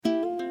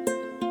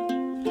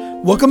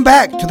Welcome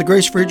back to the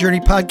Grace for Your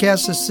Journey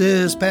podcast. This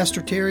is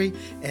Pastor Terry,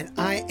 and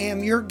I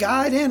am your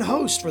guide and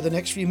host for the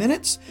next few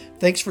minutes.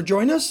 Thanks for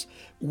joining us.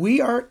 We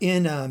are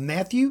in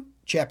Matthew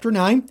chapter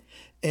 9,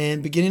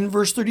 and beginning in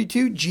verse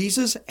 32,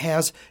 Jesus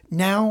has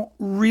now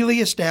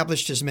really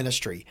established his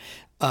ministry.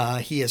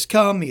 He has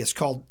come, he has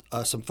called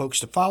some folks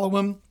to follow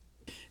him,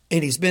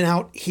 and he's been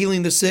out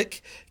healing the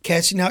sick,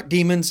 casting out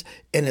demons,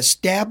 and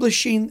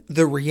establishing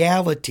the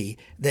reality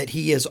that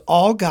he is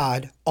all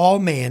God, all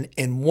man,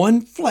 in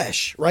one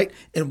flesh, right?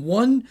 In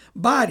one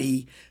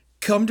body,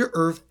 come to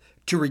earth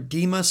to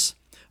redeem us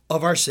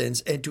of our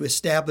sins and to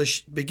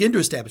begin to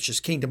establish his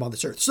kingdom on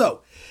this earth.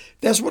 So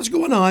that's what's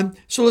going on.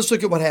 So let's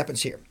look at what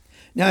happens here.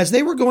 Now, as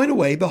they were going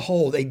away,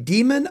 behold, a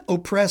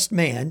demon-oppressed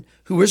man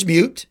who was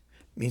mute,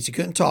 means he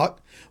couldn't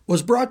talk,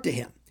 was brought to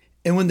him.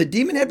 And when the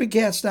demon had been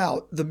cast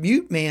out, the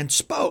mute man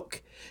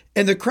spoke,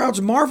 and the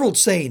crowds marveled,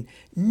 saying,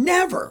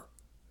 never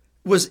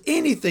was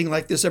anything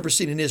like this ever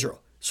seen in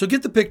Israel. So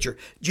get the picture.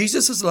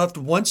 Jesus has left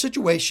one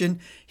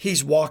situation.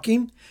 He's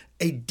walking,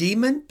 a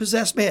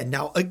demon-possessed man.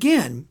 Now,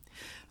 again,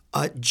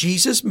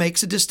 Jesus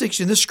makes a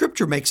distinction. The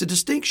scripture makes a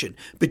distinction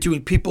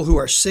between people who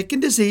are sick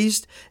and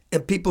diseased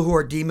and people who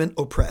are demon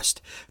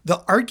oppressed.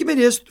 The argument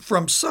is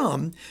from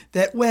some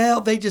that,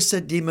 well, they just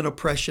said demon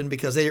oppression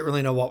because they didn't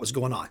really know what was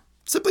going on.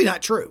 Simply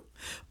not true.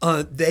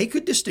 They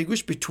could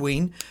distinguish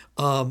between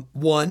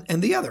one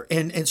and the other.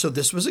 And so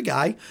this was a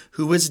guy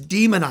who was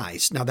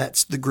demonized. Now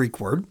that's the Greek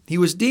word. He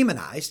was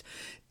demonized.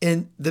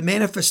 And the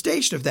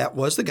manifestation of that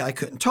was the guy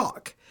couldn't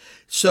talk.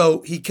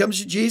 So he comes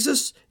to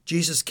Jesus.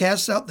 Jesus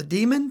casts out the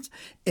demons.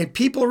 And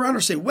people around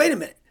her say, wait a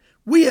minute.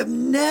 We have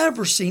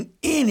never seen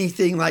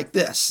anything like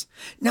this.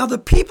 Now, the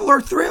people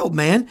are thrilled,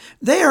 man.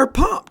 They are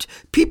pumped.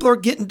 People are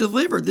getting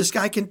delivered. This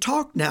guy can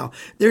talk now.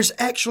 There's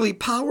actually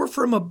power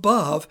from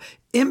above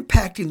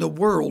impacting the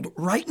world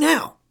right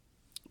now.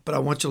 But I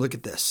want you to look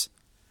at this.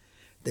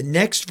 The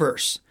next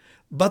verse.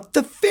 But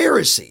the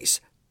Pharisees,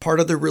 part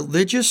of the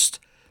religious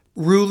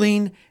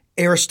ruling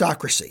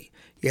aristocracy.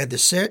 You had the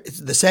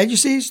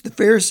Sadducees, the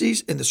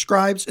Pharisees, and the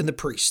scribes and the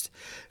priests.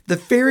 The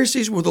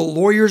Pharisees were the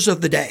lawyers of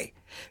the day.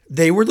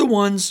 They were the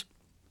ones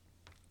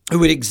who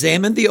would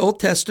examine the Old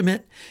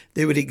Testament.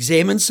 They would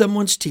examine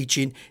someone's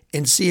teaching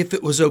and see if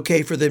it was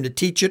okay for them to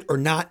teach it or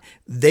not.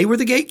 They were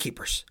the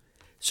gatekeepers.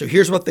 So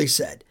here's what they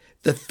said.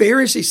 The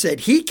Pharisees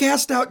said, he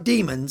cast out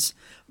demons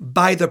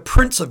by the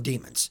prince of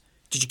demons.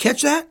 Did you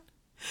catch that?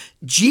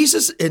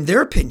 Jesus, in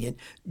their opinion,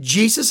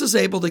 Jesus is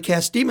able to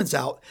cast demons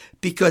out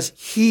because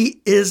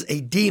he is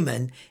a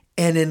demon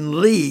and in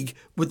league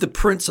with the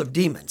prince of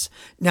demons.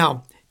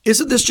 Now,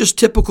 isn't this just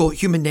typical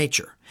human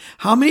nature?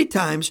 How many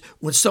times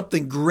when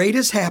something great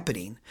is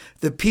happening,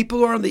 the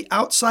people are on the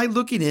outside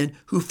looking in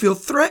who feel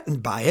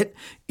threatened by it,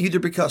 either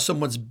because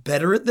someone's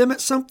better at them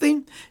at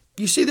something.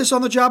 You see this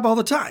on the job all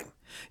the time.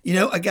 You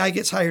know, a guy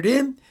gets hired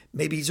in,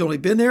 maybe he's only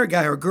been there, a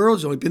guy or a girl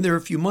has only been there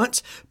a few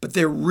months, but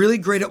they're really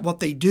great at what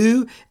they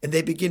do, and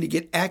they begin to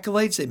get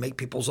accolades. They make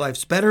people's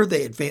lives better.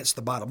 They advance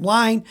the bottom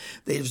line.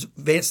 They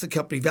advance the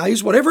company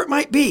values, whatever it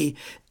might be.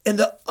 And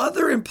the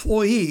other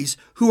employees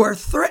who are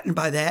threatened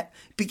by that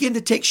begin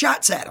to take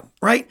shots at him,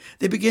 right?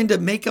 They begin to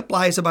make up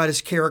lies about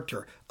his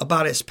character,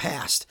 about his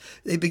past.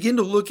 They begin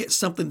to look at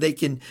something they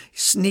can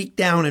sneak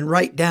down and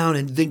write down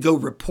and then go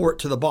report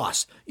to the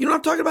boss. You know what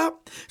I'm talking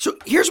about? So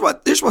here's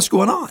what's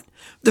going on.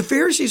 The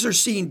Pharisees are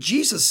seeing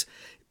Jesus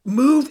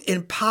move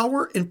in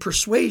power and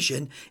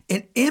persuasion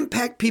and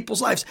impact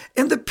people's lives.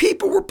 And the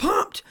people were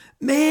pumped.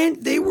 Man,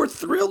 they were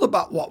thrilled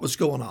about what was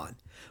going on.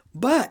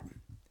 But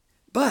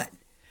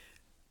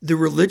the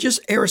religious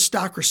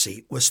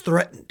aristocracy was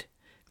threatened.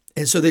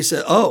 And so they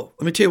said, oh,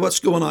 let me tell you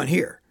what's going on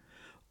here.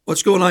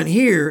 What's going on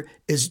here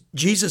is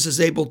Jesus is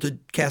able to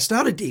cast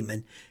out a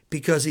demon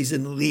because he's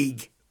in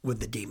league with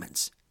the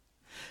demons.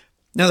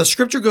 Now, the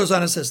scripture goes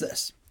on and says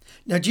this.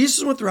 Now,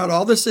 Jesus went throughout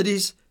all the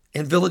cities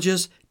and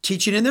villages,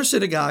 teaching in their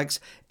synagogues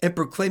and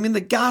proclaiming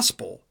the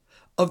gospel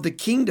of the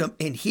kingdom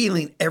and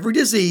healing every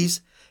disease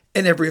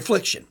and every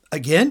affliction.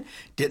 Again,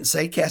 didn't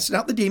say casting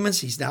out the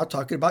demons. He's now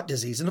talking about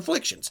disease and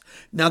afflictions.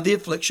 Now, the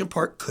affliction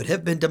part could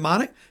have been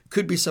demonic,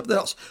 could be something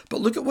else.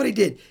 But look at what he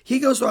did. He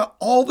goes throughout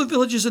all the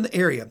villages in the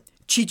area,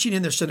 teaching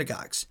in their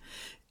synagogues.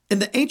 In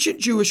the ancient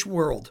Jewish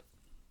world,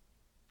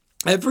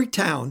 every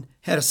town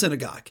had a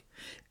synagogue.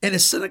 And a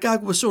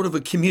synagogue was sort of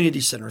a community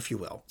center, if you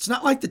will. It's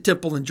not like the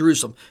temple in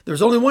Jerusalem. There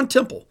was only one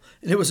temple,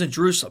 and it was in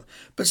Jerusalem.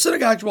 But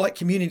synagogues were like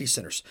community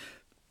centers.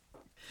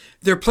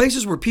 They're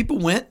places where people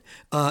went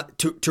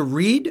to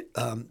read,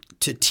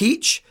 to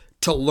teach,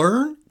 to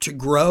learn, to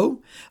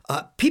grow.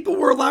 People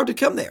were allowed to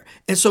come there.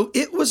 And so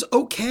it was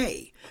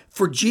okay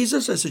for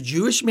Jesus as a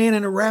Jewish man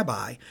and a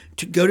rabbi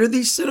to go to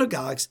these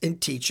synagogues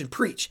and teach and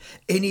preach.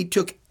 And he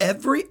took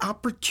every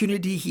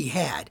opportunity he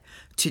had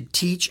to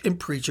teach and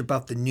preach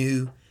about the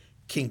new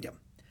kingdom.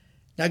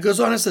 Now it goes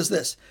on and says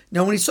this.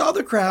 Now when he saw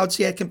the crowds,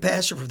 he had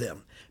compassion for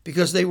them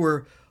because they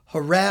were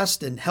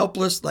harassed and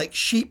helpless like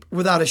sheep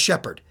without a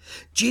shepherd.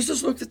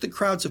 Jesus looked at the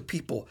crowds of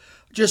people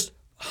just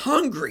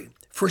hungry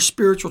for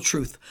spiritual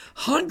truth,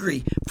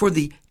 hungry for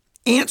the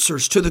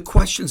answers to the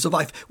questions of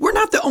life. We're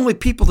not the only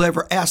people to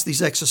ever ask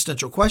these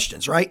existential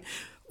questions, right?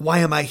 Why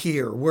am I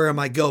here? Where am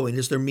I going?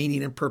 Is there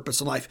meaning and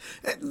purpose in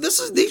life?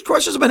 These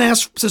questions have been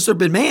asked since there's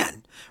been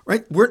man,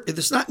 right?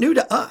 It's not new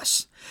to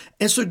us.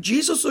 And so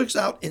Jesus looks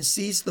out and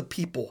sees the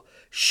people,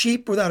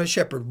 sheep without a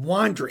shepherd,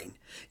 wandering.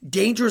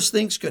 Dangerous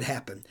things could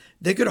happen.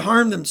 They could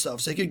harm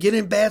themselves. They could get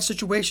in bad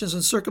situations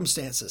and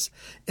circumstances.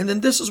 And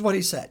then this is what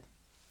he said.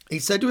 He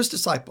said to his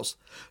disciples,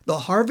 the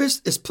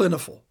harvest is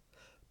plentiful,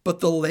 but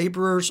the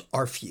laborers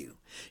are few.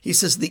 He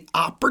says the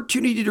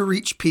opportunity to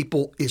reach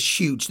people is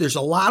huge. There's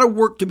a lot of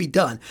work to be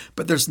done,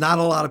 but there's not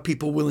a lot of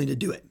people willing to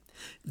do it.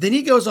 Then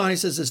he goes on, he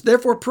says this,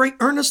 therefore pray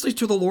earnestly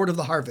to the Lord of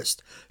the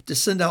harvest to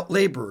send out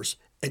laborers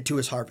into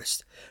his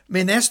harvest.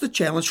 Man, that's the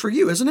challenge for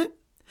you, isn't it?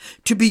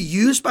 To be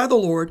used by the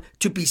Lord,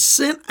 to be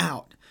sent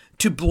out,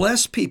 to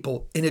bless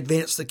people and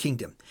advance the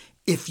kingdom.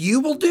 If you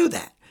will do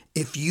that,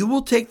 if you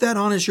will take that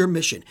on as your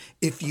mission,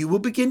 if you will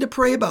begin to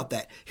pray about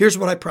that, here's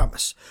what I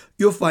promise.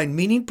 You'll find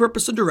meaning,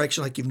 purpose, and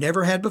direction like you've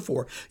never had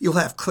before. You'll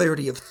have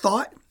clarity of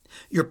thought.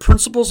 Your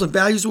principles and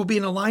values will be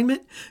in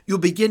alignment. You'll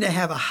begin to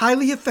have a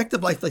highly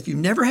effective life like you've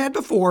never had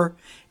before.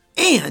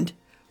 And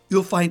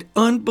you'll find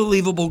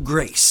unbelievable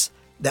grace.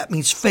 That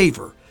means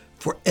favor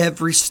for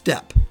every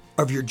step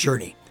of your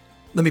journey.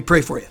 Let me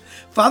pray for you.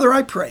 Father,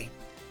 I pray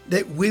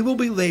that we will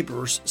be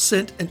laborers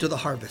sent into the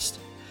harvest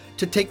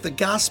to take the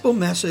gospel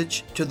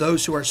message to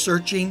those who are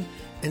searching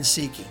and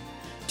seeking,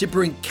 to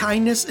bring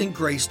kindness and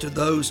grace to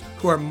those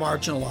who are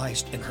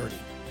marginalized and hurting.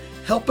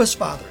 Help us,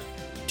 Father,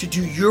 to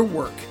do your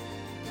work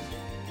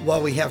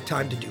while we have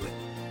time to do it.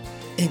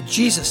 In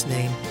Jesus'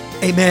 name,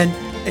 amen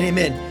and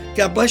amen.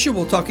 God bless you.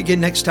 We'll talk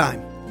again next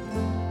time.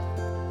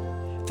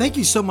 Thank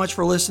you so much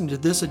for listening to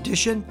this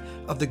edition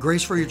of the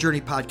Grace for Your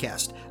Journey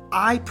podcast.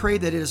 I pray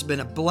that it has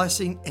been a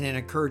blessing and an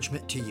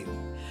encouragement to you.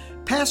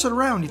 Pass it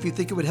around if you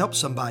think it would help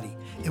somebody.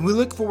 And we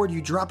look forward to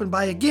you dropping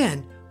by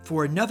again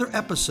for another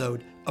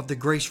episode of the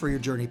Grace for Your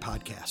Journey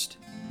podcast.